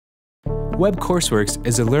Web Courseworks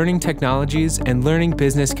is a learning technologies and learning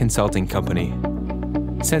business consulting company.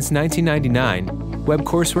 Since 1999, Web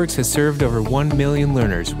Courseworks has served over 1 million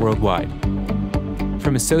learners worldwide.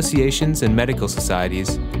 From associations and medical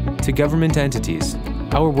societies to government entities,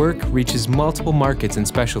 our work reaches multiple markets and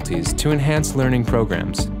specialties to enhance learning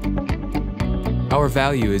programs. Our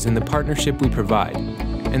value is in the partnership we provide,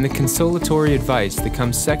 and the consolatory advice that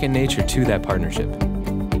comes second nature to that partnership.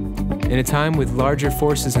 In a time with larger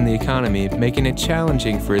forces in the economy making it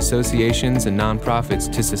challenging for associations and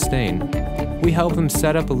nonprofits to sustain, we help them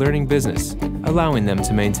set up a learning business, allowing them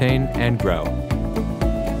to maintain and grow.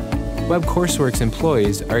 Web Courseworks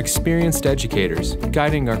employees are experienced educators,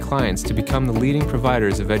 guiding our clients to become the leading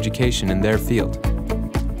providers of education in their field.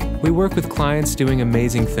 We work with clients doing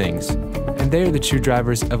amazing things, and they are the true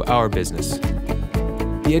drivers of our business.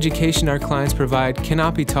 The education our clients provide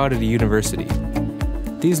cannot be taught at a university.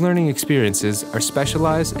 These learning experiences are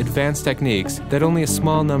specialized, advanced techniques that only a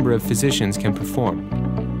small number of physicians can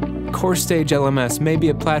perform. Core stage LMS may be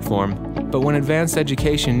a platform, but when advanced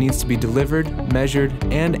education needs to be delivered, measured,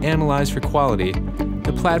 and analyzed for quality,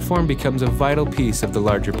 the platform becomes a vital piece of the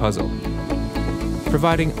larger puzzle.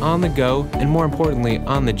 Providing on-the-go and, more importantly,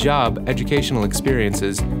 on-the-job educational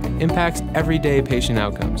experiences impacts everyday patient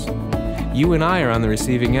outcomes. You and I are on the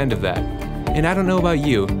receiving end of that. And I don't know about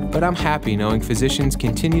you, but I'm happy knowing physicians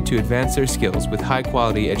continue to advance their skills with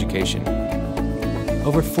high-quality education.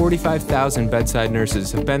 Over 45,000 bedside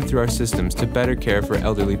nurses have been through our systems to better care for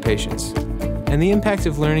elderly patients. And the impact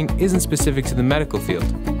of learning isn't specific to the medical field.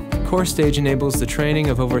 CourseStage enables the training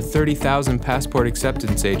of over 30,000 passport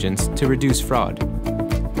acceptance agents to reduce fraud.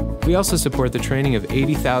 We also support the training of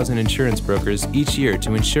 80,000 insurance brokers each year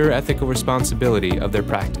to ensure ethical responsibility of their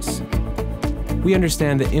practice. We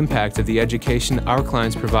understand the impact of the education our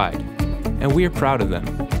clients provide, and we are proud of them.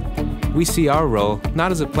 We see our role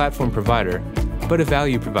not as a platform provider, but a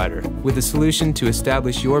value provider with a solution to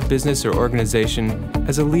establish your business or organization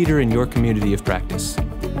as a leader in your community of practice.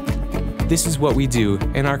 This is what we do,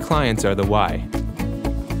 and our clients are the why.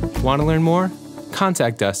 Want to learn more?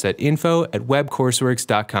 Contact us at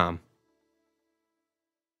info@webcourseworks.com.